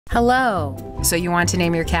Hello. So you want to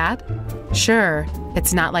name your cat? Sure.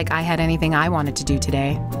 It's not like I had anything I wanted to do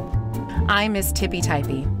today. I'm Miss Tippy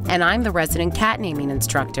Typey, and I'm the resident cat naming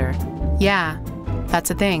instructor. Yeah,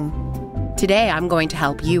 that's a thing. Today I'm going to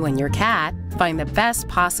help you and your cat find the best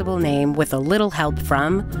possible name with a little help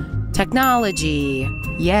from technology.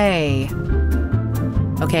 Yay.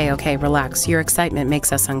 Okay, relax. Your excitement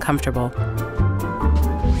makes us uncomfortable.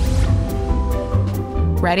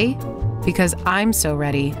 Ready? Because I'm so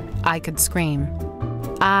ready, I could scream.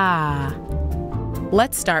 Ah.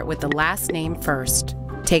 Let's start with the last name first.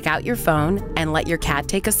 Take out your phone and let your cat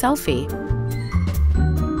take a selfie.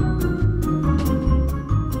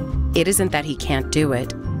 It isn't that he can't do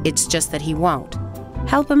it, it's just that he won't.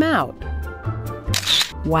 Help him out.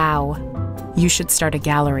 Wow, you should start a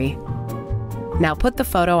gallery. Now put the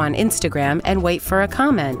photo on Instagram and wait for a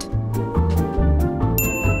comment.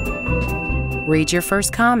 Read your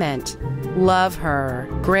first comment. Love her.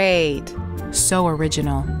 Great. So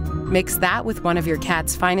original. Mix that with one of your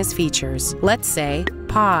cat's finest features. Let's say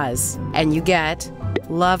paws, and you get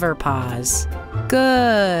lover paws.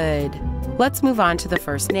 Good. Let's move on to the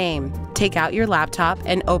first name. Take out your laptop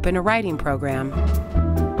and open a writing program.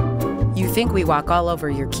 You think we walk all over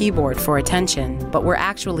your keyboard for attention, but we're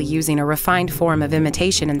actually using a refined form of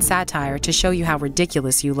imitation and satire to show you how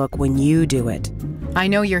ridiculous you look when you do it. I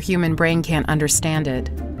know your human brain can't understand it,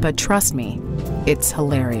 but trust me, it's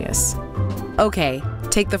hilarious. Okay,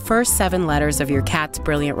 take the first 7 letters of your cat's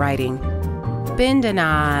brilliant writing.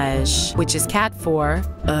 Bindinage, which is cat for,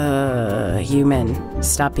 human.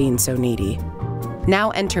 Stop being so needy.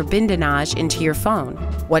 Now enter bindinage into your phone.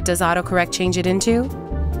 What does autocorrect change it into?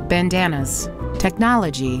 Bandanas.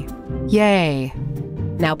 Technology. Yay.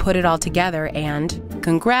 Now put it all together and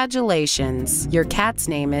congratulations! Your cat's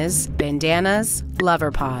name is Bandana's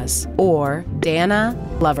Loverpaws, or Dana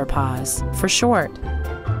Loverpaws for short.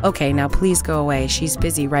 Okay, now please go away. She's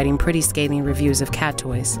busy writing pretty scathing reviews of cat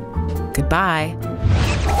toys. Goodbye.